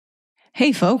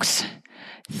Hey, folks.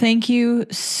 Thank you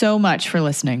so much for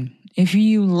listening. If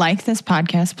you like this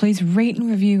podcast, please rate and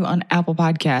review on Apple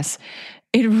Podcasts.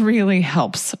 It really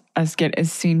helps us get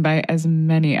seen by as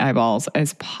many eyeballs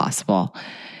as possible.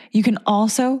 You can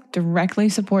also directly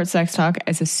support Sex Talk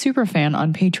as a super fan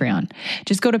on Patreon.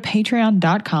 Just go to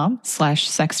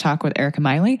patreon.com/Sex Talk with Erica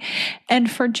Miley. And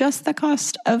for just the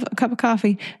cost of a cup of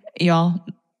coffee, y'all,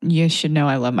 you should know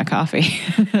I love my coffee.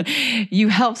 You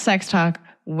help Sex Talk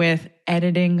with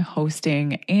editing,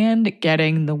 hosting, and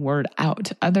getting the word out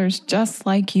to others just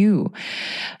like you.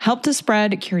 Help to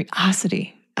spread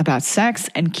curiosity about sex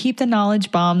and keep the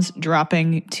knowledge bombs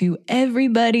dropping to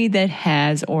everybody that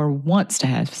has or wants to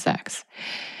have sex.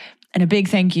 And a big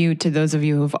thank you to those of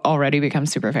you who've already become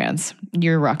super fans.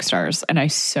 You're rock stars, and I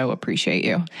so appreciate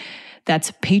you.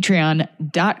 That's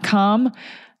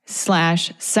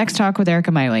patreon.com/Sex Talk with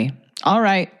Erica Miley. All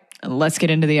right, let's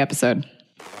get into the episode.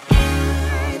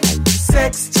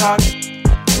 Sex Talk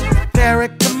with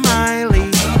Erica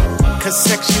Miley, 'cause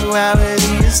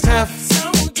sexuality is tough.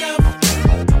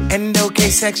 And okay,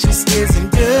 sex just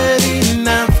isn't good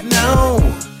enough, no.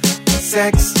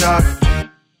 Sex Talk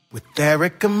with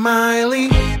Erica Miley.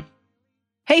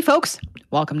 Hey folks,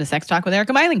 welcome to Sex Talk with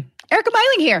Erica Miley. Erica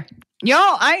Miley here.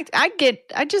 Y'all, I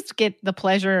just get the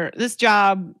pleasure, this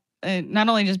job, not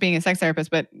only just being a sex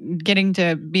therapist, but getting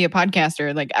to be a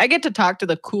podcaster. Like, I get to talk to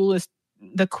the coolest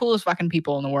fucking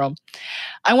people in the world.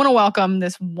 I want to welcome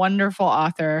this wonderful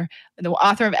author, the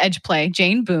author of Edge Play,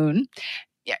 Jane Boone.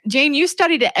 Yeah, Jane, you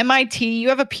studied at MIT. You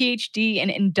have a PhD in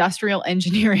industrial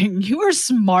engineering. You are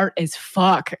smart as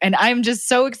fuck. And I'm just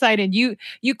so excited. You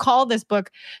call this book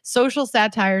Social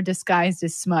Satire Disguised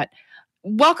as Smut.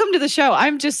 Welcome to the show.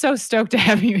 I'm just so stoked to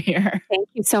have you here. Thank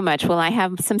you so much. Well, I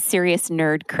have some serious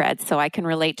nerd cred, so I can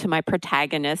relate to my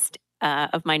protagonist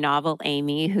of my novel,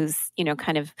 Amy, who's,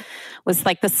 kind of was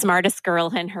like the smartest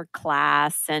girl in her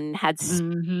class and had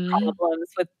problems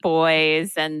with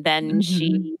boys. And then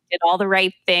she did all the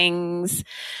right things,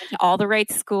 went to all the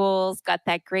right schools, got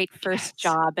that great first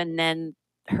job. And then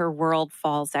her world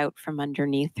falls out from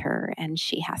underneath her and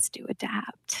she has to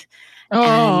adapt.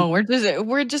 Oh,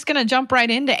 we're just going to jump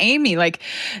right into Amy. Like,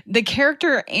 the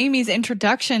character Amy's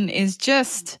introduction is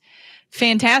just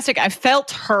fantastic. I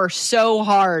felt her so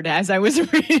hard as I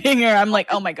was reading her. I'm like,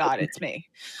 oh my God, it's me.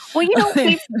 Well,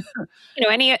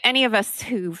 any of us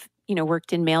who've,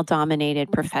 worked in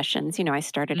male-dominated professions, I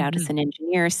started out as an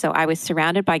engineer, so I was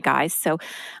surrounded by guys. So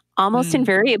almost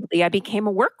invariably, I became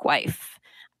a work wife.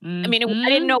 I mean, I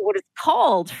didn't know what it was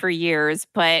called for years,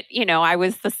 but, I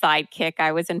was the sidekick.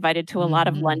 I was invited to a lot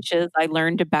of lunches. I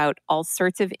learned about all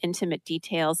sorts of intimate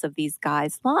details of these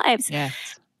guys' lives.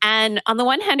 Yes. And on the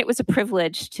one hand, it was a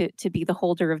privilege to be the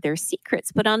holder of their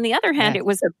secrets. But on the other hand, it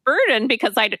was a burden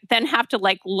because I'd then have to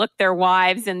look their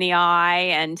wives in the eye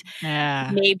and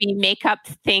maybe make up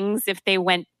things if they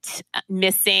went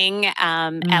missing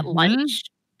at lunch.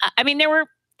 I mean, there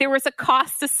was a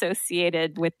cost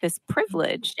associated with this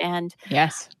privilege. And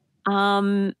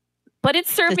but it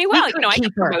served me well. I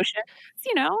got promotions,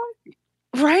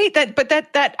 Right.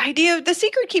 That idea of the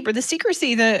secret keeper, the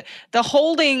secrecy, the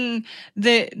holding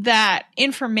that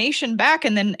information back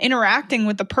and then interacting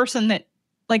with the person that,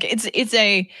 like, it's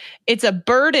a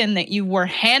burden that you were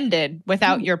handed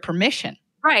without your permission.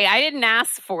 Right. I didn't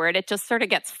ask for it. It just sort of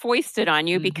gets foisted on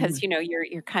you because,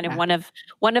 you're kind of one of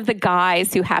the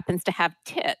guys who happens to have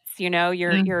tits, you're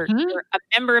a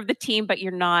member of the team, but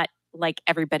you're not like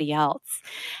everybody else.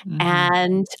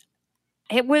 And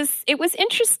it was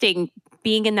interesting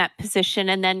being in that position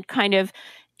and then kind of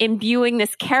imbuing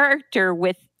this character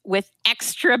with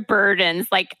extra burdens.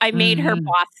 Like, I made her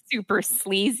boss super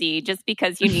sleazy just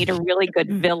because you need a really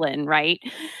good villain, right?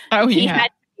 Oh, he had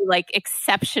to be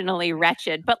exceptionally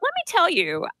wretched. But let me tell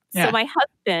you, so my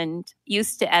husband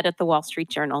used to edit the Wall Street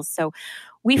Journal. So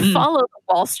we follow the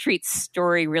Wall Street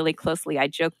story really closely. I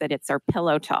joke that it's our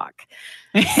pillow talk.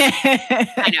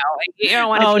 I know. You don't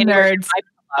want to be nerds.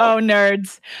 Oh,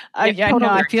 nerds! I know.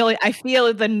 Nerds. I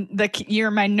feel the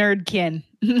you're my nerd kin.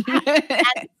 And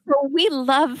so we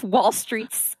love Wall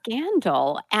Street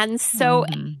scandal, and so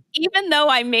even though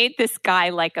I made this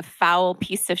guy like a foul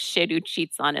piece of shit who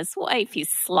cheats on his wife, he's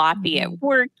sloppy at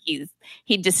work.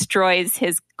 He destroys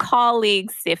his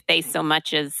colleagues if they so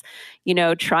much as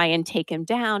try and take him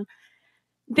down.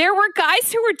 There were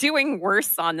guys who were doing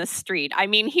worse on the street. I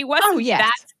mean, he wasn't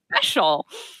that special.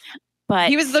 But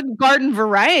he was the garden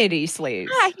variety slave.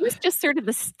 Yeah, he was just sort of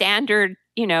the standard,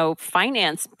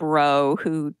 finance bro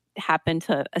who happened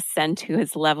to ascend to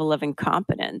his level of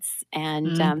incompetence.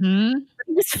 And it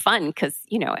was fun because,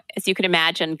 as you can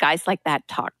imagine, guys like that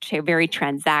talk very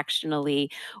transactionally.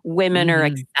 Women are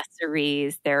accessories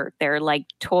accessories. They're like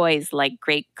toys, like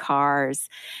great cars.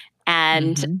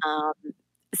 And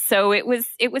so it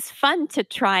was fun to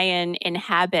try and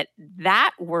inhabit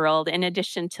that world in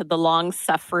addition to the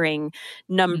long-suffering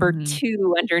number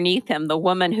two underneath him, the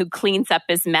woman who cleans up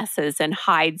his messes and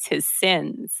hides his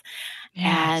sins.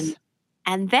 Yes.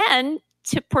 And then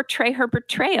to portray her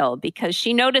betrayal, because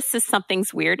she notices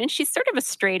something's weird, and she's sort of a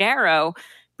straight arrow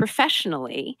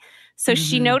professionally. So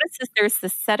she notices there's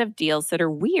this set of deals that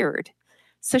are weird.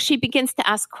 So she begins to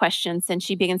ask questions and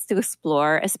she begins to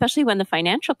explore, especially when the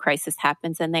financial crisis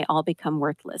happens and they all become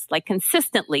worthless. Like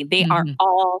consistently, they are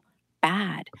all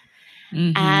bad.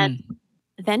 And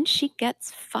then she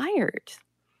gets fired.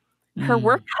 Her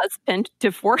work husband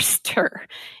divorced her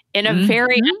in a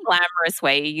very unglamorous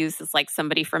way. He uses like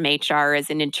somebody from HR as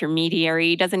an intermediary.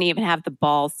 He doesn't even have the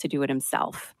balls to do it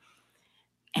himself.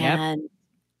 And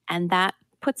that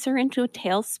puts her into a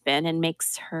tailspin and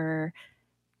makes her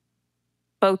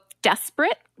both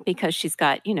desperate because she's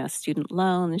got, student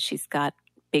loans, she's got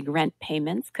big rent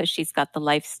payments because she's got the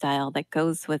lifestyle that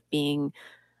goes with being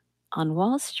on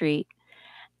Wall Street.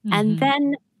 And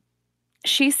then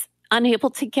she's unable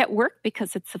to get work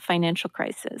because it's a financial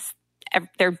crisis.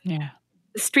 The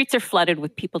streets are flooded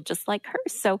with people just like her.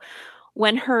 So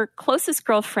when her closest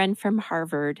girlfriend from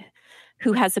Harvard,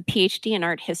 who has a PhD in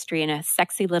art history and a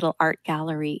sexy little art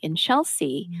gallery in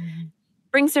Chelsea,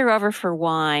 brings her over for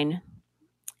wine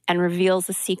and reveals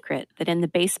a secret that in the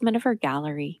basement of her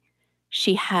gallery,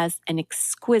 she has an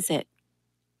exquisite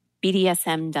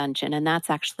BDSM dungeon. And that's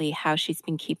actually how she's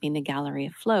been keeping the gallery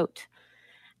afloat.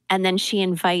 And then she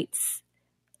invites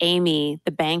Amy,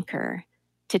 the banker,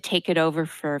 to take it over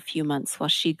for a few months while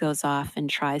she goes off and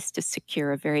tries to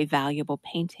secure a very valuable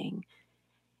painting.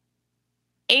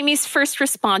 Amy's first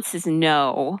response is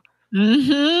no.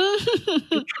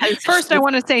 First, I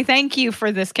want to say thank you for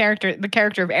this character, the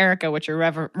character of Erica, which you're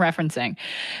referencing.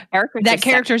 That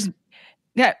character's,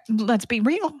 let's be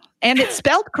real. And it's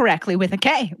spelled correctly with a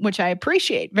K, which I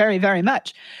appreciate very, very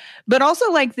much. But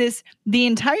also like the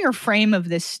entire frame of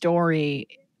this story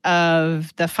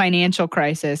of the financial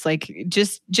crisis, like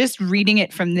just reading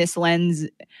it from this lens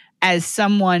as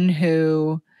someone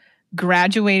who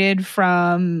graduated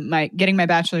from getting my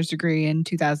bachelor's degree in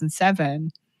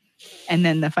 2007. And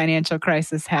then the financial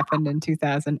crisis happened in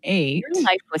 2008. Your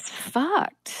life was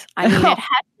fucked. I mean, it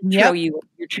had to throw your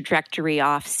trajectory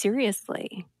off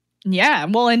seriously. Yeah.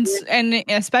 Well, and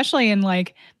especially in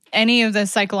like any of the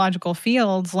psychological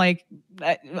fields, like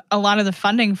a lot of the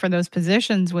funding for those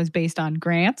positions was based on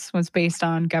grants, was based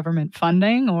on government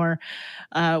funding or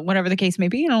whatever the case may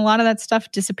be. And a lot of that stuff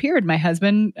disappeared. My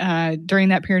husband, during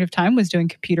that period of time, was doing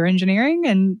computer engineering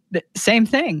and the same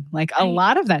thing. Like a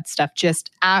lot of that stuff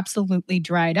just absolutely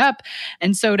dried up.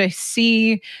 And so to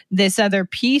see this other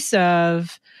piece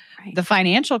of the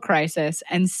financial crisis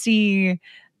and see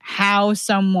how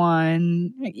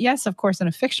someone, yes, of course, in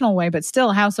a fictional way, but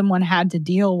still how someone had to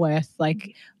deal with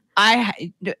like,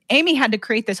 Amy had to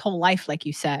create this whole life, like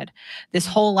you said, this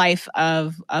whole life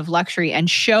of luxury and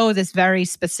show this very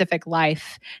specific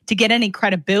life to get any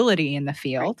credibility in the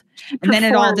field. And then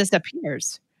it all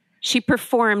disappears. She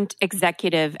performed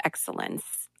executive excellence,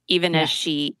 even as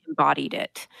she embodied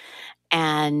it.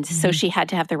 And so she had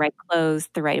to have the right clothes,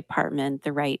 the right apartment,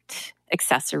 the right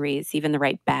accessories, even the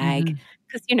right bag,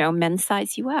 because, men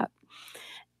size you up.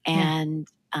 And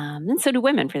so do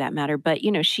women for that matter. But,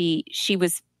 she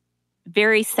was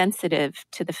very sensitive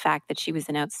to the fact that she was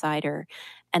an outsider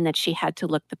and that she had to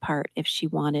look the part if she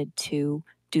wanted to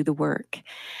do the work.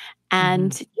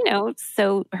 And,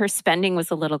 so her spending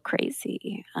was a little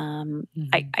crazy.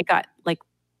 I got like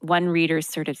one reader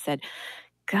sort of said,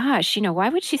 gosh, why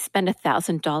would she spend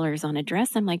 $1,000 on a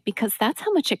dress? I'm like, because that's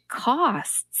how much it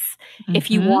costs if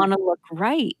you want to look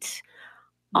right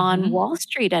on Wall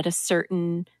Street at a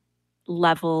certain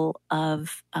level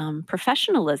of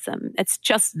professionalism. It's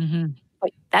just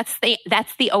like, that's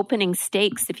the opening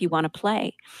stakes if you want to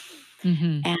play.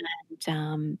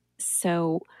 And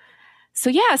so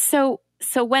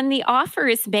when the offer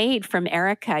is made from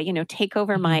Erica, take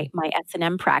over my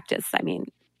S&M practice. I mean,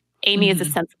 Amy is a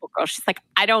sensible girl. She's like,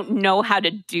 I don't know how to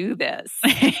do this.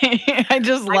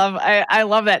 I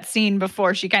love that scene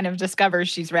before she kind of discovers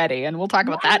she's ready. And we'll talk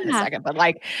about that in a second. But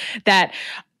like that,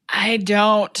 I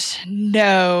don't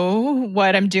know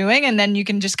what I'm doing. And then you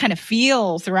can just kind of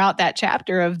feel throughout that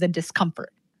chapter of the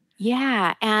discomfort.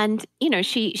 Yeah. And,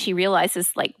 she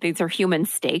realizes like these are human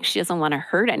stakes. She doesn't want to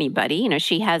hurt anybody.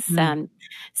 She has,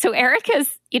 so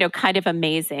Erica's, kind of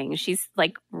amazing. She's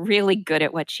like really good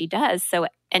at what she does. So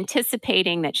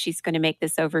anticipating that she's going to make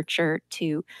this overture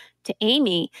to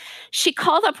Amy, she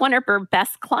called up one of her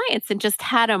best clients and just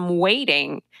had him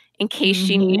waiting in case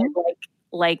she needed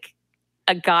like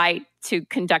a guy to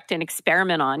conduct an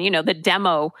experiment on, the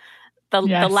demo, the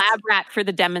lab rat for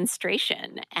the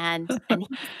demonstration. And he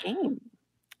came.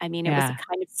 I mean, it was a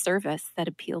kind of service that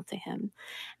appealed to him.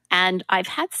 And I've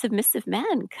had submissive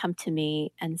men come to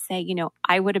me and say,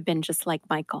 I would have been just like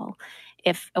Michael.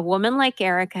 If a woman like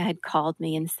Erica had called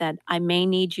me and said, I may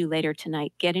need you later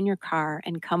tonight, get in your car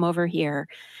and come over here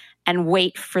and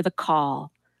wait for the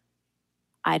call,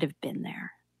 I'd have been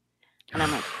there. And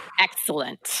I'm like,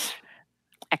 excellent.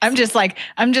 I'm just like,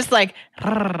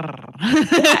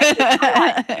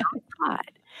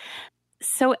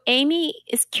 So Amy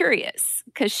is curious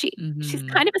because she's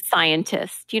kind of a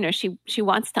scientist. She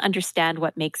wants to understand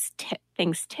what makes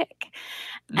things tick.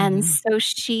 And so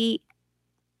she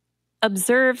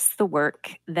observes the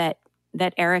work that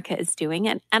Erica is doing.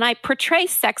 And I portray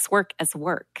sex work as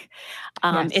work.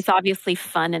 It's obviously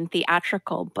fun and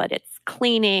theatrical, but it's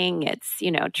cleaning. It's,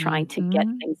 trying to get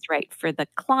things right for the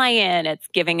client. It's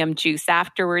giving him juice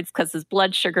afterwards because his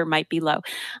blood sugar might be low.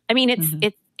 I mean,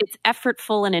 it's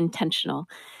effortful and intentional.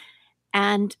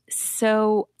 And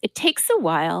so it takes a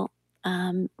while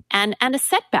and a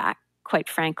setback, quite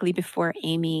frankly, before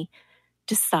Amy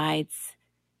decides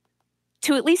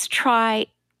to at least try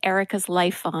Erica's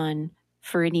life on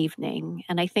for an evening.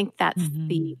 And I think that's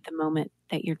the moment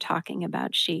that you're talking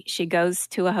about. She goes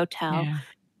to a hotel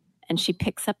and she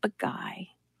picks up a guy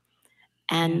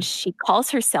and she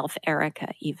calls herself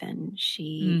Erica even.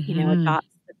 She, adopts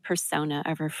the persona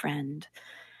of her friend.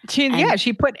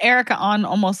 She put Erica on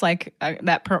almost like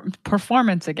that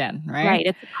performance again, right? Right.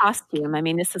 It's a costume. I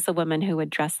mean, this is a woman who would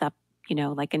dress up,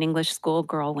 like an English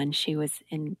schoolgirl when she was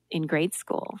in grade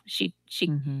school. She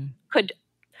could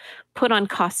put on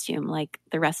costume like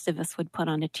the rest of us would put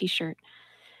on a T-shirt.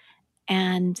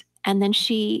 And then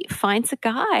she finds a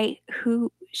guy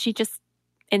who she just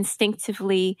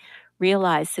instinctively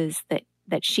realizes that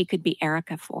she could be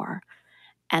Erica for.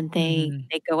 And they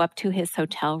go up to his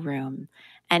hotel room.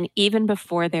 And even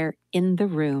before they're in the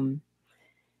room,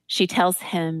 she tells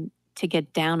him to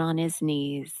get down on his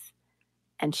knees.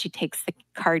 And she takes the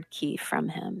card key from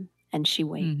him and she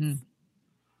waits.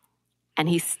 And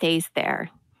he stays there.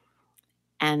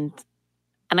 And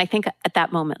I think at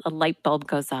that moment, a light bulb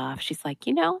goes off. She's like,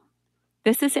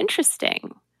 this is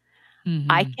interesting.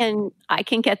 I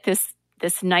can get this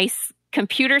nice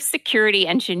computer security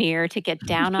engineer to get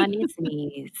down on his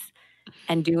knees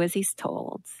and do as he's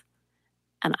told.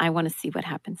 And I want to see what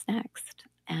happens next.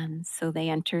 And so they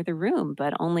enter the room,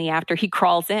 but only after he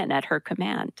crawls in at her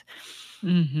command.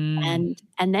 And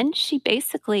then she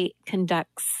basically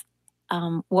conducts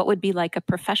what would be like a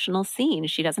professional scene.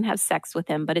 She doesn't have sex with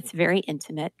him, but it's very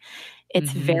intimate.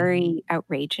 It's very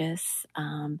outrageous.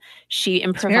 She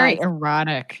improvises. It's very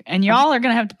erotic. And y'all are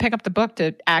going to have to pick up the book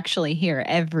to actually hear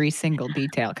every single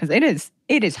detail because it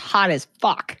is hot as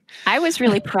fuck. I was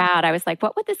really proud. I was like,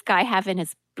 what would this guy have in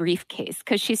his briefcase?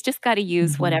 Because she's just got to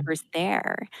use whatever's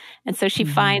there. And so she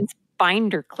finds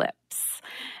binder clips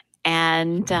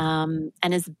and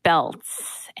his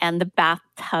belts and the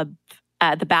bathtub,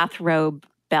 the bathrobe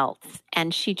belts.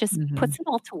 And she just puts it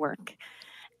all to work.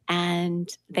 And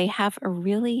they have a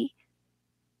really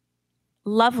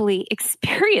lovely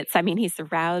experience. I mean, he's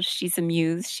aroused, she's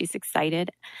amused, she's excited.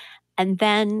 And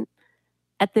then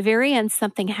at the very end,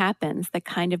 something happens that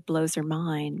kind of blows her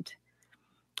mind,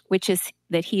 which is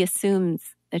that he assumes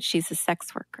that she's a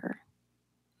sex worker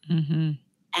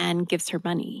and gives her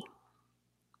money.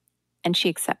 And she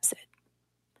accepts it.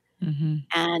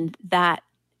 And that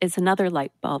is another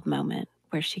light bulb moment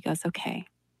where she goes, okay,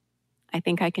 I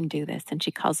think I can do this. And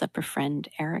she calls up her friend,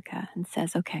 Erica, and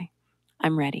says, okay,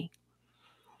 I'm ready.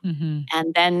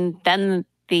 And then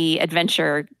the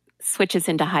adventure switches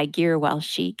into high gear while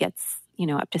she gets,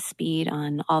 up to speed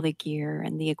on all the gear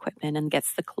and the equipment and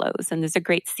gets the clothes. And there's a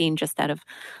great scene just out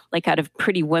of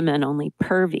Pretty Women, only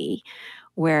pervy,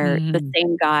 where the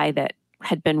same guy that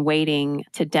had been waiting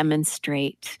to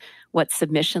demonstrate what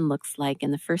submission looks like in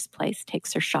the first place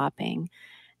takes her shopping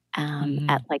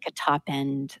at like a top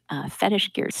end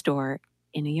fetish gear store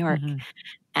in New York.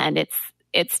 And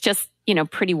it's just,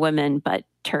 Pretty Women, but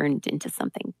turned into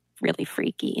something really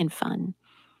freaky and fun.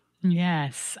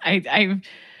 Yes.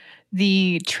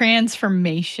 The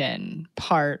transformation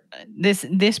part,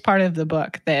 this part of the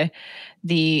book,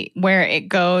 the where it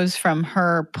goes from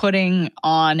her putting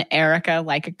on Erica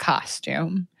like a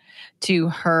costume to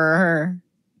her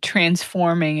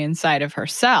transforming inside of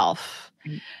herself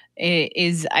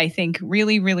is, I think,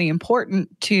 really, really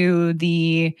important to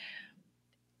the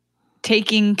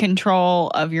taking control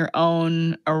of your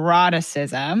own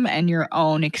eroticism and your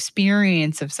own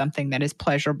experience of something that is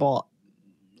pleasurable,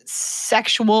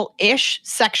 sexual-ish,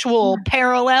 sexual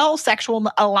parallel,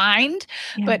 sexual aligned,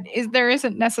 but there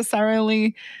isn't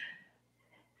necessarily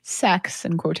sex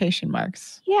in quotation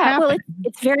marks. Yeah, well,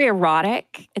 it's very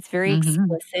erotic. It's very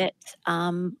explicit.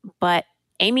 But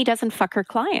Amy doesn't fuck her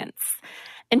clients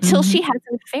until she has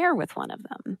an affair with one of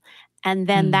them. And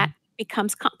then that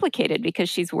becomes complicated because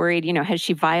she's worried, has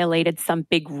she violated some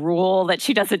big rule that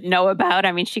she doesn't know about?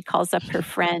 I mean, she calls up her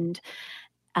friend,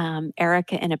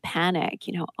 Erica, in a panic,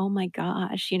 oh my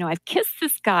gosh, I've kissed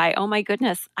this guy. Oh my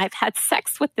goodness, I've had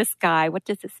sex with this guy. What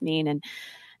does this mean?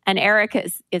 And Erica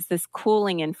is this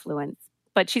cooling influence,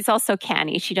 but she's also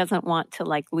canny. She doesn't want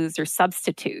to lose her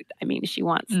substitute. I mean, she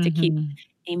wants to keep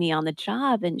Amy on the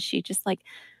job. And she just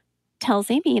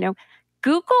tells Amy,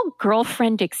 Google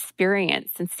girlfriend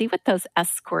experience and see what those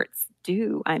escorts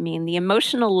do. I mean, the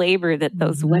emotional labor that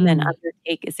those women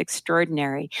undertake is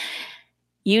extraordinary.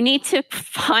 You need to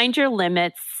find your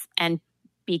limits and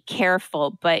be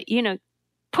careful, but,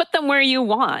 put them where you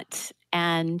want.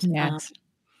 And,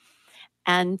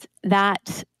 and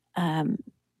that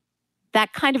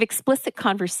kind of explicit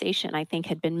conversation, I think,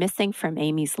 had been missing from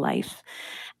Amy's life.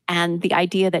 And the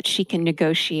idea that she can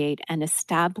negotiate and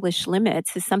establish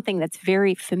limits is something that's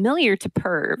very familiar to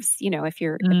pervs. If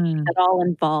you're at all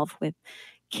involved with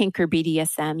kink or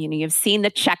BDSM, you've seen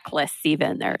the checklists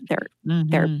even.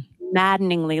 They're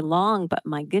maddeningly long, but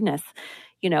my goodness,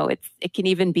 it can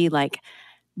even be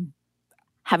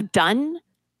have done,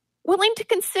 willing to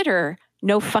consider,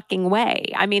 no fucking way.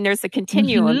 I mean, there's a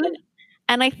continuum.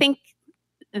 And I think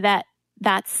that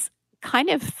that's kind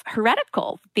of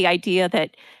heretical, the idea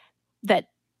that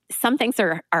some things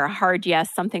are a hard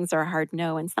yes, some things are a hard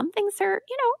no, and some things are,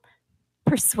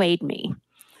 persuade me.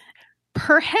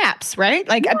 Perhaps, right?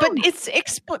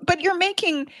 But you're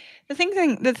making the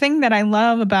thing that I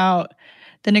love about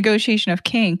the negotiation of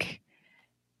kink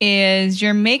is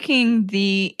you're making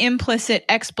the implicit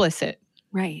explicit.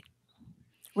 Right.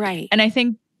 And I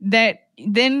think that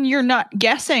then you're not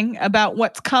guessing about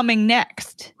what's coming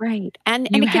next. Right. And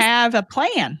you have a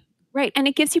plan. Right. And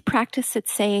it gives you practice at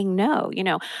saying no.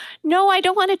 No, I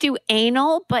don't want to do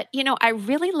anal, but, I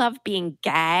really love being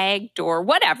gagged or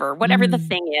whatever the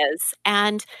thing is.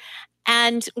 And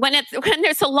when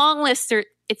there's a long list,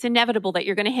 it's inevitable that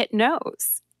you're going to hit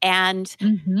no's. And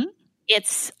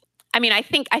I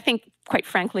think quite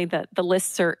frankly, the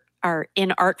lists are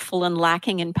inartful and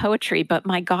lacking in poetry, but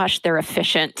my gosh, they're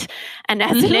efficient. And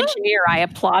as an engineer, I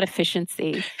applaud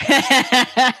efficiency.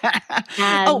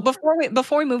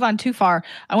 Before we move on too far,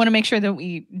 I want to make sure that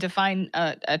we define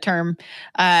a term,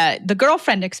 the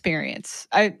girlfriend experience.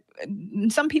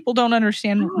 Some people don't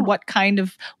understand what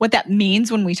that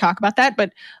means when we talk about that,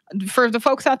 but for the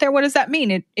folks out there, what does that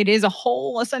mean? It is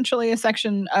essentially a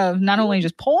section of not only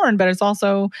just porn, but it's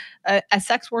also a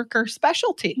sex worker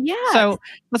specialty. Yeah. So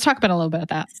let's talk about a little bit of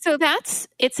that. So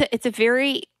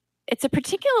it's a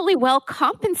particularly well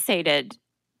compensated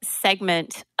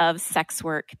segment of sex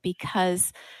work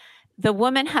because the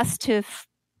woman has to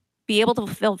be able to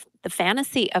fulfill the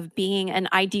fantasy of being an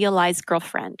idealized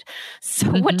girlfriend. So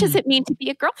what does it mean to be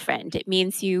a girlfriend? It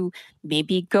means you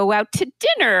maybe go out to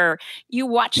dinner, you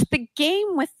watch the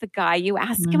game with the guy, you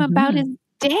ask him about his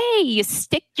day, you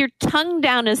stick your tongue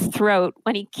down his throat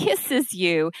when he kisses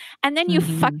you, and then you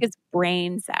fuck his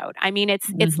brains out. I mean,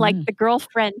 it's like the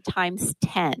girlfriend times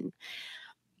 10.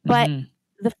 But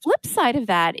the flip side of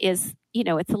that is,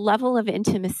 it's a level of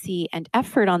intimacy and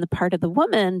effort on the part of the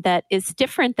woman that is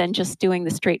different than just doing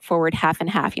the straightforward half and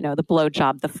half, the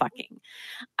blowjob, the fucking.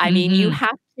 I mean, you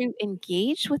have to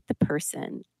engage with the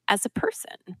person as a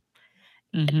person,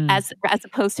 as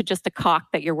opposed to just a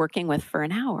cock that you're working with for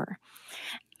an hour.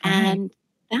 And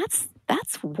that's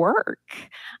work.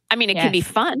 I mean, it can be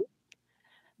fun,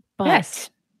 but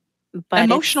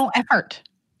emotional effort.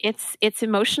 It's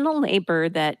emotional labor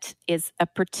that is a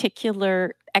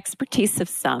particular expertise of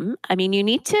some. I mean, you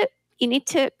need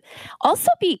to also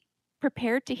be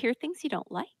prepared to hear things you don't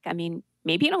like. I mean,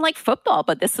 maybe you don't like football,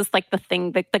 but this is the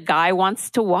thing that the guy wants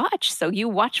to watch. So you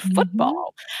watch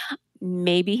football.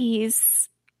 Maybe he's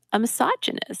a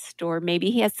misogynist, or maybe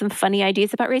he has some funny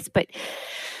ideas about race. But,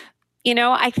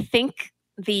 I think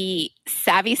the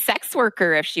savvy sex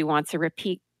worker, if she wants a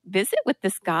repeat visit with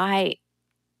this guy,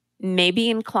 may be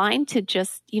inclined to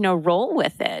just, roll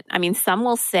with it. I mean, some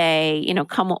will say,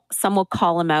 some will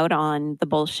call him out on the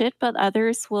bullshit, but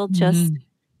others will just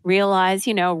realize,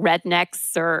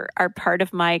 rednecks are part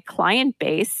of my client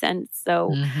base. And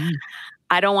so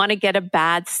I don't want to get a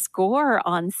bad score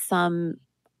on some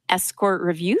escort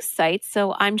review site,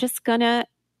 so I'm just going to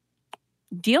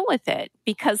deal with it,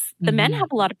 because the men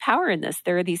have a lot of power in this.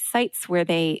 There are these sites where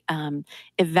they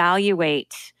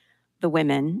evaluate the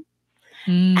women,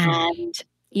 and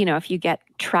if you get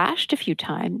trashed a few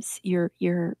times,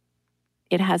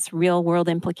 it has real world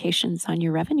implications on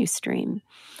your revenue stream.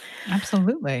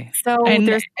 Absolutely. So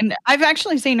and I've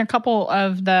actually seen a couple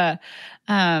of the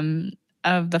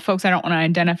folks, I don't want to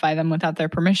identify them without their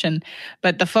permission,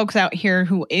 but the folks out here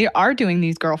who are doing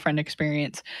these girlfriend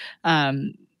experience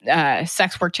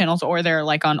sex work channels, or they're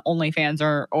like on OnlyFans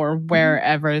or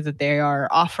wherever that they are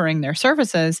offering their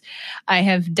services, I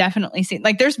have definitely seen,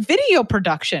 like, there's video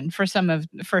production for some of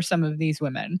these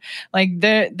women. Like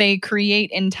they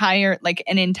create an entire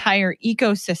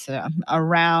ecosystem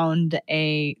around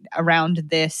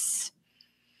this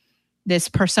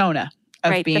persona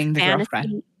of being the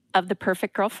girlfriend, of the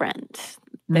perfect girlfriend.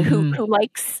 Who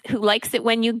likes it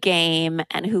when you game,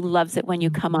 and who loves it when you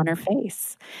come on her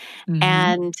face.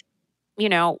 And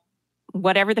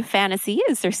whatever the fantasy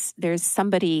is, there's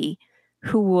somebody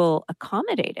who will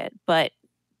accommodate it, but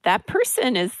that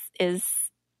person is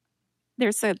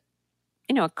there's a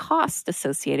cost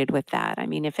associated with that. I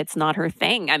mean, if it's not her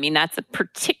thing, I mean, that's a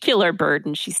particular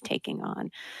burden she's taking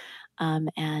on.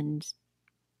 And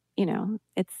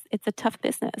it's a tough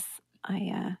business.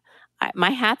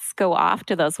 My hats go off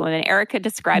to those women. Erica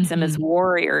describes them as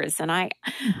warriors, and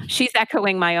she's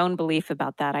echoing my own belief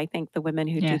about that. I think the women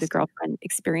who do the girlfriend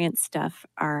experience stuff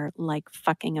are like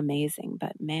fucking amazing,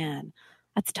 but man,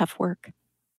 that's tough work.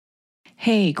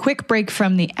 Hey, quick break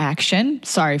from the action.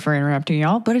 Sorry for interrupting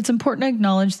y'all, but it's important to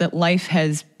acknowledge that life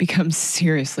has become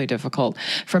seriously difficult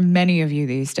for many of you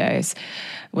these days.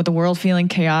 With the world feeling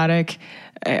chaotic,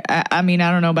 I mean,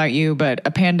 I don't know about you, but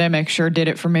a pandemic sure did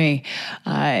it for me.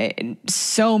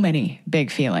 So many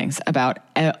big feelings about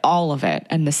all of it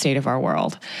and the state of our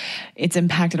world. It's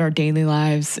impacted our daily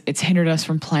lives. It's hindered us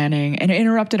from planning and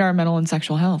interrupted our mental and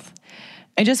sexual health.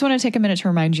 I just want to take a minute to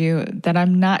remind you that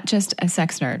I'm not just a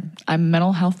sex nerd. I'm a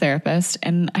mental health therapist,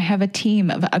 and I have a team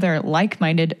of other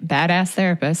like-minded, badass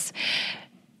therapists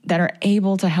that are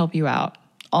able to help you out.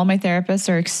 All my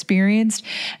therapists are experienced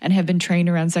and have been trained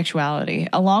around sexuality,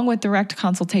 along with direct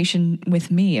consultation with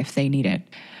me if they need it.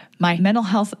 My mental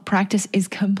health practice is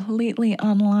completely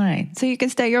online, so you can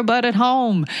stay your butt at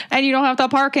home and you don't have to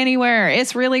park anywhere.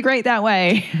 It's really great that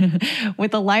way. With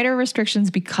the lighter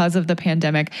restrictions because of the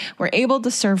pandemic, we're able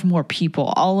to serve more people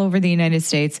all over the United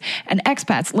States and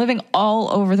expats living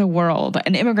all over the world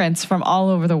and immigrants from all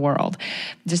over the world.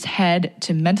 Just head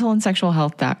to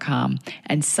mentalandsexualhealth.com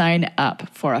and sign up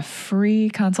for a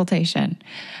free consultation.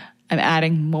 I'm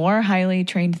adding more highly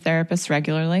trained therapists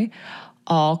regularly,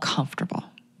 all comfortable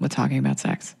with talking about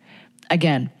sex.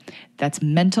 Again, that's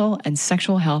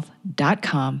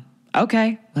mentalandsexualhealth.com.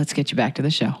 Okay, let's get you back to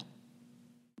the show.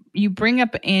 You bring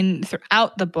up in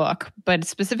throughout the book, but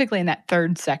specifically in that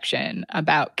third section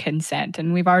about consent,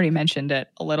 and we've already mentioned it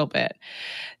a little bit,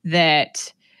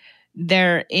 that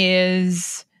there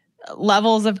is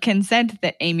levels of consent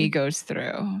that Amy goes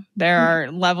through. There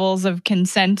are levels of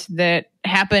consent that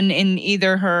happen in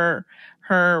either her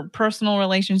personal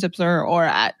relationships or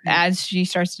as she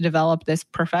starts to develop these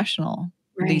professional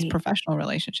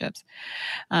relationships.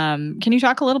 Can you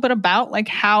talk a little bit about like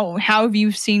how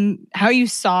you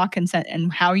saw consent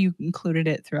and how you included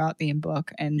it throughout the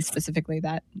book, and specifically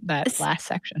that last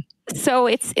section? So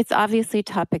it's obviously a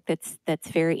topic that's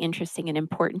very interesting and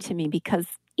important to me, because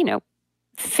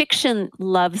fiction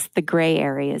loves the gray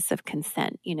areas of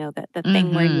consent, the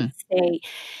thing where you say,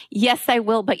 yes, I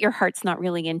will, but your heart's not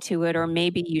really into it. Or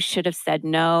maybe you should have said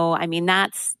no. I mean,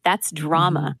 that's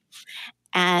drama.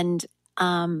 And,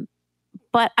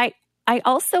 but I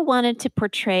also wanted to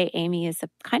portray Amy as a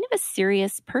kind of a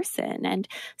serious person. And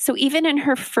so even in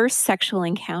her first sexual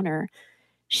encounter,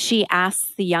 she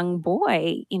asks the young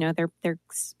boy, they're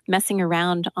messing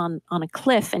around on a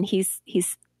cliff, and he's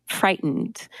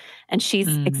frightened and she's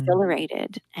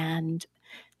exhilarated, and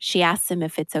she asks him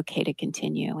if it's okay to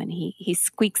continue, and he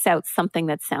squeaks out something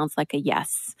that sounds like a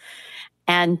yes,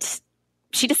 and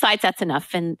she decides that's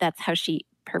enough, and that's how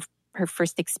her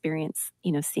first experience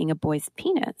seeing a boy's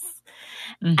penis.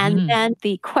 And then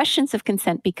the questions of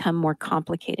consent become more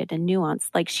complicated and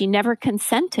nuanced. Like, she never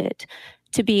consented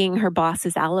to being her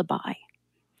boss's alibi,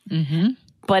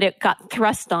 but it got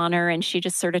thrust on her and she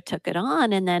just sort of took it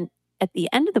on. And then at the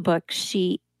end of the book,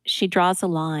 she draws a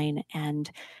line and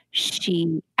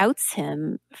she outs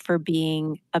him for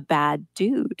being a bad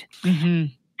dude.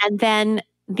 And then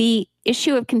the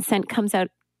issue of consent comes out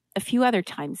a few other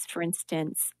times. For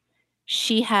instance,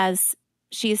 she is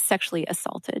sexually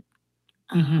assaulted.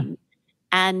 And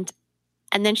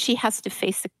And then she has to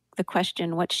face the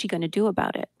question, what's she going to do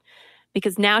about it?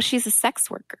 Because now she's a sex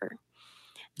worker.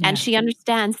 Yeah. And she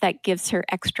understands that gives her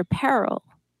extra peril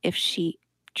if she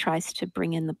tries to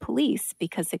bring in the police,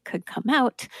 because it could come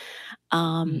out.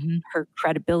 Her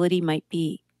credibility might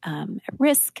be at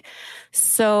risk.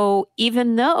 So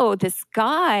even though this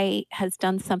guy has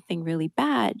done something really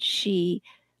bad, she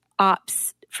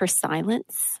opts for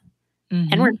silence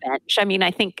and revenge. I mean,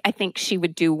 I think she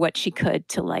would do what she could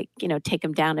to, like, take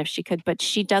him down if she could, but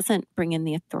she doesn't bring in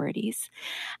the authorities.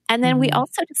 And then we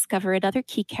also discover another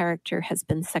key character has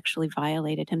been sexually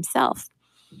violated himself.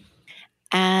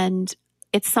 And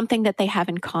it's something that they have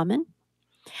in common.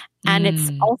 And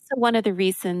it's also one of the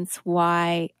reasons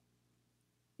why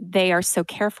they are so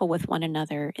careful with one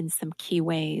another in some key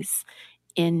ways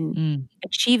in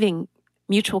achieving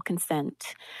mutual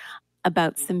consent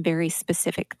about some very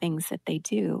specific things that they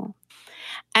do.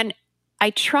 And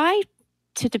I try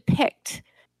to depict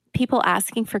people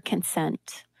asking for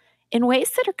consent in ways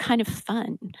that are kind of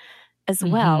fun as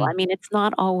well. I mean, it's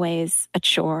not always a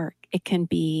chore. It can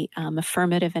be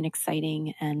affirmative and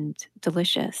exciting and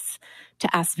delicious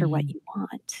to ask for what you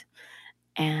want.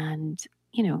 And,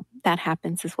 that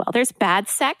happens as well. There's bad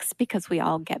sex, because we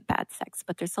all get bad sex,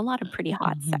 but there's a lot of pretty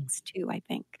hot sex too, I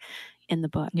think, in the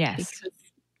book. Yes. Because,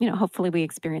 hopefully we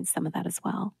experience some of that as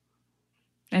well.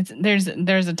 There's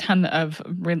a ton of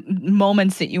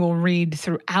moments that you will read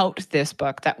throughout this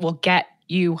book that will get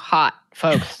you hot,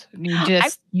 folks.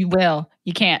 You will.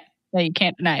 You can't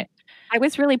deny it. I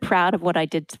was really proud of what I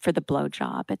did for the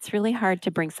blowjob. It's really hard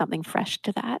to bring something fresh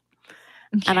to that.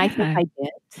 Yeah. And I think I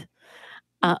did.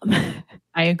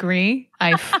 I agree.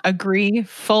 I agree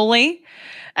fully.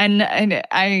 And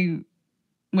I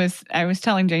was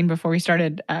telling Jane before we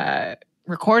started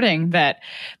recording that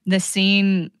the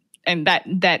scene, and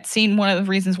that scene, one of the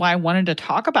reasons why I wanted to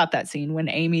talk about that scene when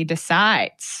Amy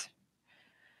decides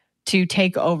to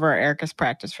take over Erica's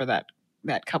practice for that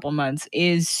couple months,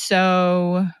 is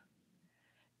so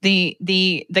the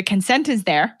consent is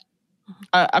there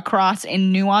across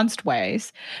in nuanced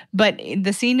ways, but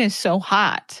the scene is so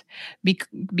hot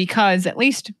because, at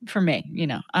least for me,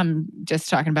 I'm just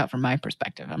talking about from my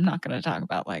perspective. I'm not going to talk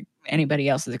about like anybody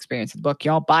else's experience with the book.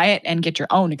 Y'all buy it and get your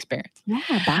own experience. Yeah,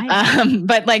 buy it.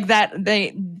 But like that,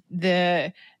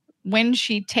 when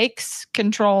she takes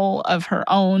control of her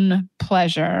own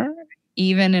pleasure,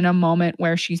 even in a moment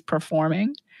where she's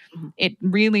performing, it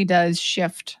really does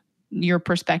shift your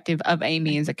perspective of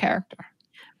Amy as a character.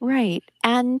 Right.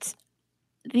 And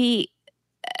there's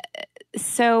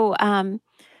sort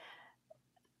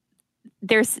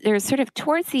of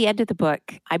towards the end of the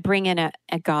book, I bring in a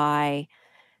guy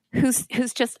who's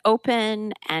just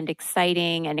open and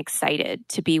exciting and excited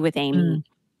to be with Amy.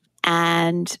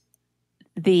 And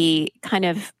the kind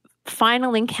of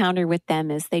final encounter with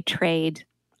them is they trade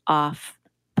off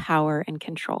power and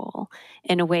control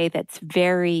in a way that's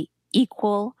very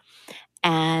equal.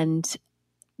 And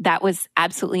that was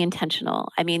absolutely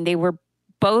intentional. I mean, they were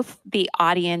both the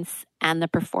audience and the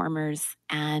performers,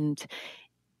 and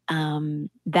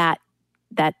that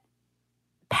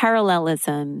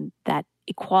parallelism, that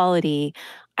equality,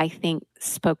 I think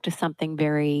spoke to something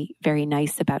very, very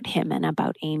nice about him and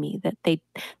about Amy, that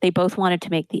they both wanted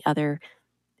to make the other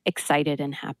excited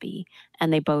and happy,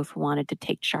 and they both wanted to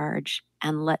take charge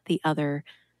and let the other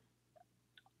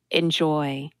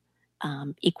enjoy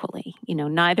equally.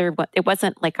 It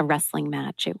wasn't like a wrestling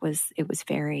match. It was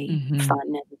very fun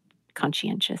and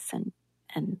conscientious and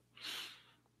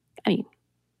I mean,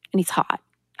 and he's hot.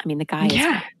 I mean, the guy is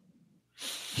hot.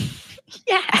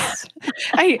 Yes.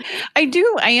 I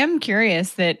am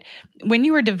curious that when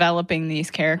you were developing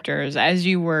these characters, as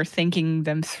you were thinking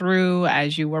them through,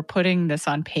 as you were putting this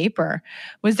on paper,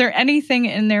 was there anything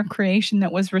in their creation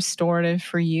that was restorative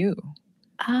for you?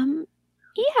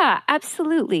 Yeah,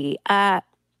 absolutely. I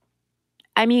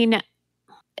mean,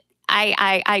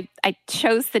 I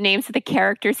chose the names of the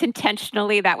characters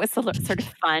intentionally. That was sort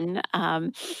of fun.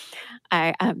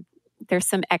 There's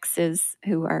some exes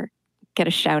who get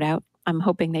a shout out. I'm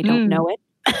hoping they don't know it.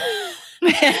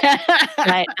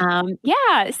 But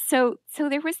yeah, so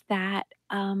there was that.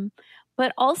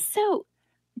 But also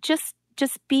just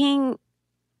depicting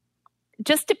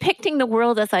the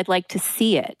world as I'd like to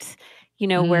see it.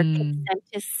 Where consent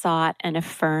is sought and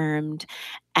affirmed,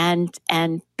 and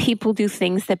people do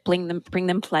things that bring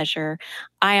them pleasure.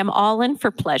 I am all in for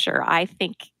pleasure. I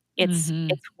think it's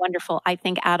wonderful. I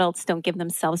think adults don't give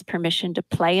themselves permission to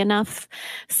play enough,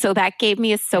 so that gave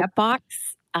me a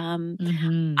soapbox.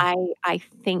 I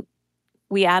think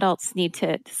we adults need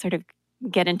to sort of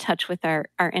get in touch with our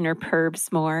inner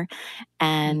pervs more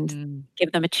and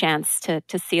give them a chance to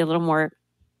see a little more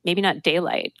maybe not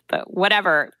daylight, but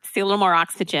whatever, see a little more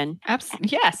oxygen.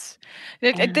 Yes.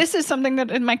 This is something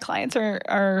that my clients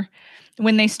are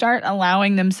when they start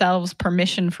allowing themselves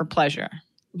permission for pleasure.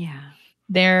 Yeah.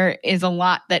 There is a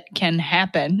lot that can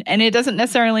happen. And it doesn't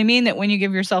necessarily mean that when you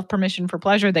give yourself permission for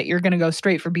pleasure that you're going to go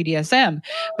straight for BDSM,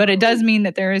 but it does mean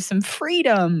that there is some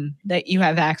freedom that you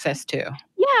have access to.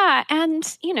 Yeah.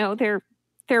 And, you know, there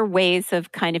are ways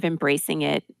of kind of embracing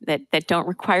it that don't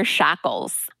require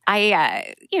shackles.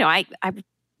 I've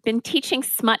been teaching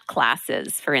smut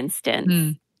classes, for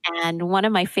instance. And one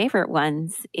of my favorite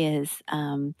ones is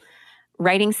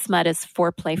writing smut as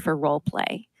foreplay for role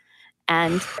play.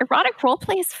 And erotic role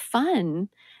play is fun,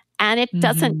 and it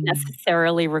doesn't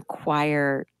necessarily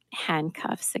require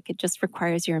handcuffs. It just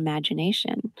requires your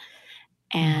imagination.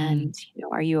 And, you know,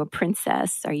 are you a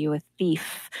princess? Are you a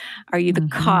thief? Are you the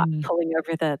cop pulling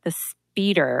over the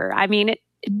speeder? I mean,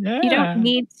 you don't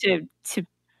need to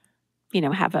you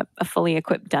know, have a fully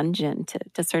equipped dungeon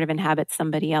to sort of inhabit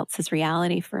somebody else's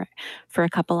reality for a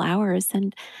couple hours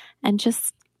and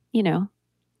just, you know,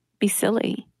 be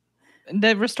silly.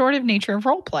 The restorative nature of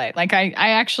role play. Like I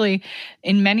actually,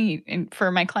 for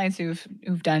my clients who've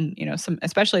done, you know, some,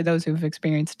 especially those who've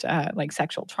experienced like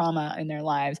sexual trauma in their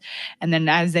lives. And then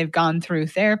as they've gone through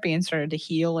therapy and started to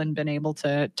heal and been able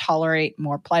to tolerate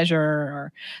more pleasure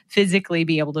or physically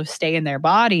be able to stay in their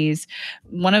bodies,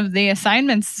 one of the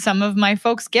assignments some of my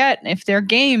folks get, if their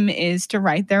game, is to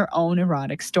write their own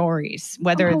erotic stories,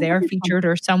 whether they're featured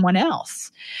or someone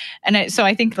else. And so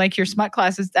I think like your smut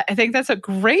classes, I think that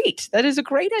is a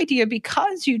great idea,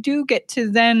 because you do get to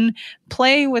then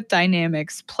play with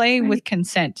dynamics, play with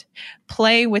consent,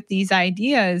 play with these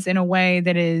ideas in a way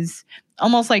that is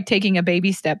almost like taking a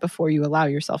baby step before you allow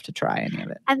yourself to try any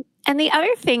of it. And the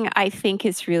other thing I think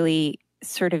is really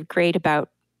sort of great about,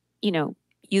 you know,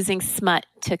 using smut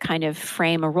to kind of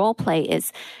frame a role play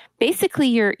is basically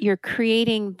you're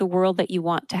creating the world that you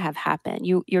want to have happen.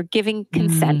 You're giving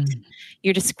consent.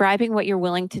 You're describing what you're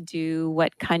willing to do,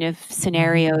 what kind of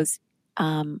scenarios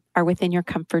are within your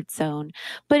comfort zone,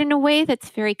 but in a way that's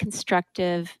very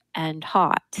constructive and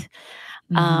hot.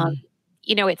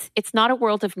 You know, it's not a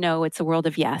world of no, it's a world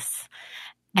of yes.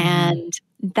 And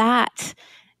that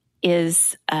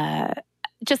is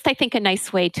just, I think, a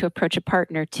nice way to approach a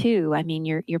partner too. I mean,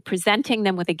 you're presenting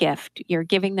them with a gift. You're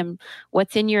giving them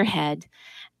what's in your head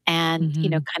and, you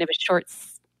know, kind of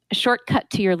a shortcut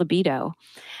to your libido.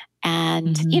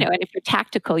 And, you know, and if you're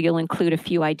tactical, you'll include a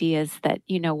few ideas that,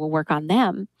 you know, will work on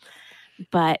them.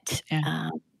 But,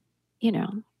 you know,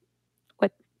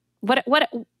 what,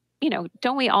 you know,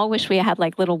 don't we all wish we had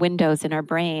like little windows in our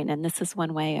brain? And this is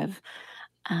one way of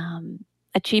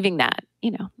achieving that,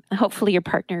 you know. Hopefully your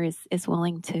partner is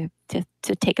willing to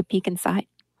take a peek inside.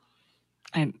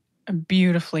 And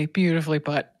beautifully, beautifully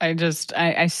put.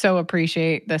 I so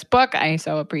appreciate this book. I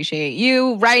so appreciate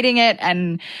you writing it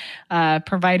and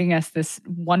providing us this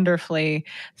wonderfully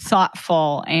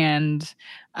thoughtful and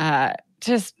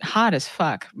just hot as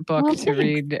fuck book to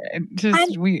read.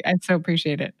 I so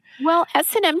appreciate it. Well,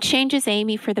 S&M changes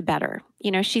Amy for the better.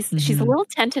 You know, she's a little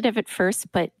tentative at first,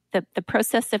 but the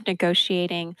process of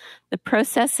negotiating, the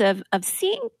process of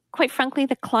seeing, quite frankly,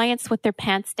 the clients with their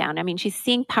pants down. I mean, she's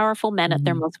seeing powerful men at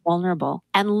their most vulnerable,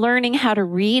 and learning how to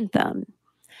read them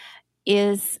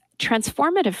is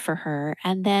transformative for her.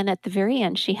 And then at the very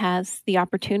end, she has the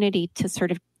opportunity to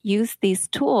sort of use these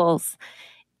tools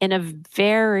in a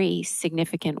very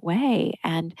significant way.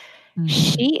 And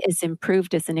she is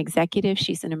improved as an executive.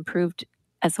 She's improved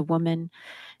as a woman.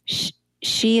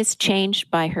 She is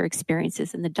changed by her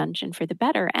experiences in the dungeon for the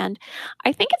better. And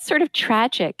I think it's sort of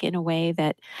tragic in a way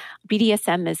that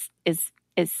BDSM is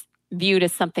viewed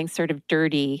as something sort of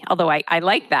dirty, although I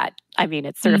like that. I mean,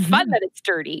 it's sort of fun that it's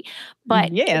dirty, but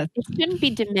it shouldn't be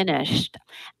diminished.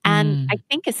 And I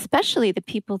think especially the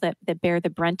people that bear the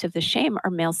brunt of the shame are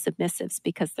male submissives,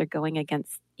 because they're going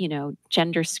against, you know,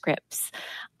 gender scripts.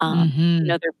 You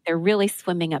know, they're really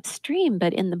swimming upstream.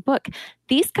 But in the book,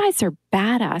 these guys are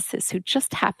badasses who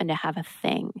just happen to have a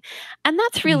thing. And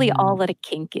that's really all that a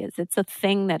kink is. It's a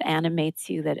thing that animates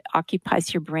you, that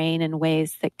occupies your brain in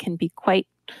ways that can be quite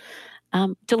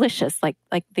delicious, like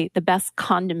the best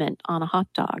condiment on a hot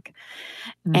dog.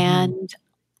 And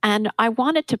I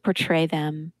wanted to portray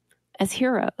them as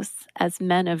heroes, as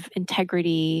men of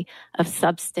integrity, of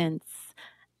substance,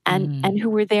 and who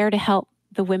were there to help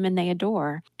the women they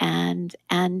adore. And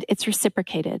it's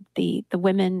reciprocated. The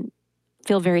women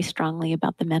feel very strongly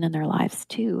about the men in their lives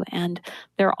too. And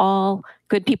they're all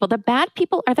good people. The bad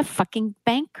people are the fucking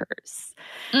bankers.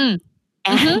 And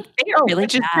they are really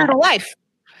just true to life.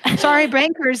 Sorry,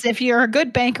 bankers, if you're a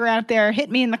good banker out there,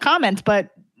 hit me in the comments, but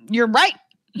you're right.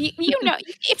 You know,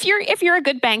 if you're a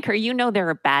good banker, you know there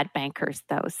are bad bankers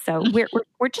though. So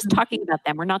we're just talking about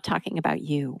them. We're not talking about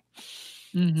you.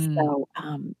 Mm-hmm. So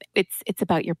it's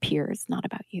about your peers, not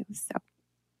about you. So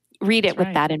read it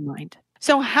with that in mind.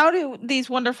 So how do these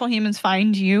wonderful humans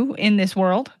find you in this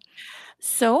world?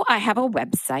 So I have a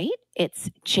website. It's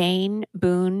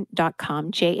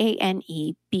janeboon.com,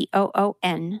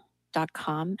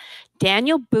 JANEBOON.com.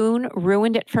 Daniel Boone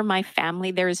ruined it for my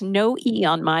family. There is no E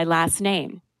on my last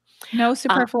name. No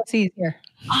superfluous E's here.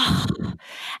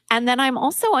 And then I'm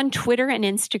also on Twitter and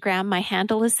Instagram. My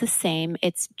handle is the same.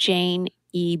 It's Jane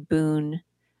E. Boone,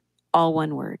 all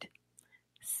one word.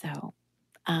 So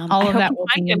all of that will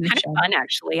be in the kind show. Of fun,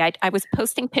 actually. I was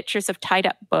posting pictures of tied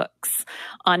up books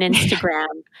on Instagram,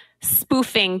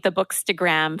 spoofing the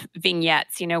Bookstagram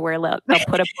vignettes, you know, where they'll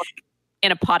put a book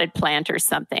in a potted plant or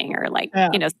something, or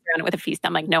you know, surround it with a feast.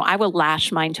 I'm like, no, I will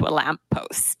lash mine to a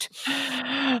lamppost.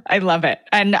 I love it.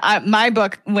 And my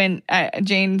book, when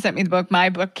Jane sent me the book, my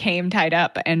book came tied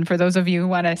up. And for those of you who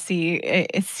want to see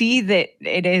that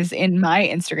it is in my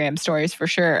Instagram stories for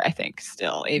sure, I think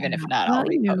still, even if not, I'll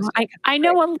repost it. I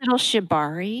know a little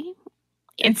shibari.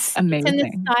 It's amazing. It's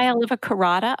in the style of a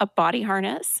karata, a body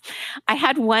harness. I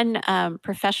had one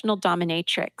professional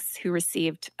dominatrix who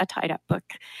received a tied up book.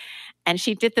 And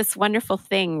she did this wonderful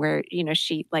thing where, you know,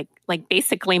 she like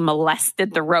basically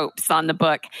molested the ropes on the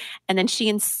book. And then she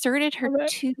inserted her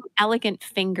two elegant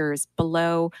fingers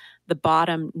below the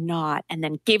bottom knot and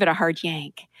then gave it a hard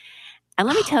yank. And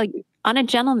let me tell you, on a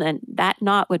gentleman, that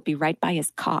knot would be right by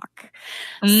his cock.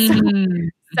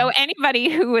 So anybody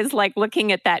who was like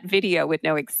looking at that video would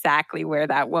know exactly where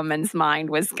that woman's mind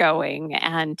was going.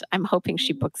 And I'm hoping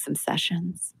she booked some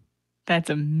sessions.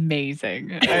 That's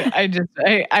amazing.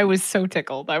 I was so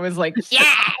tickled. I was like, yes,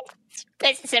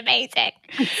 this is amazing.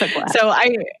 I'm so glad. So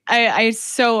I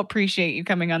so appreciate you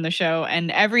coming on the show,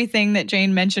 and everything that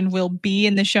Jane mentioned will be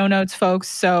in the show notes, folks.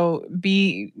 So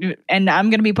and I'm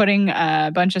going to be putting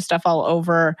a bunch of stuff all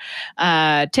over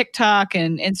TikTok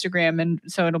and Instagram. And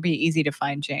so it'll be easy to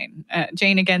find Jane.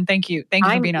 Jane, again, thank you. Thank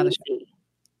you for being on the show.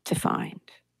 To find.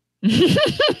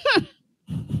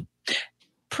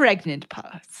 Pregnant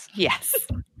pause. Yes.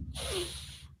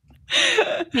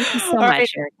 Thank you so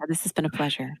much, Erica. This has been a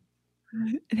pleasure.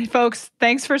 Folks,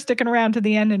 thanks for sticking around to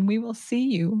the end, and we will see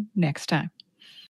you next time.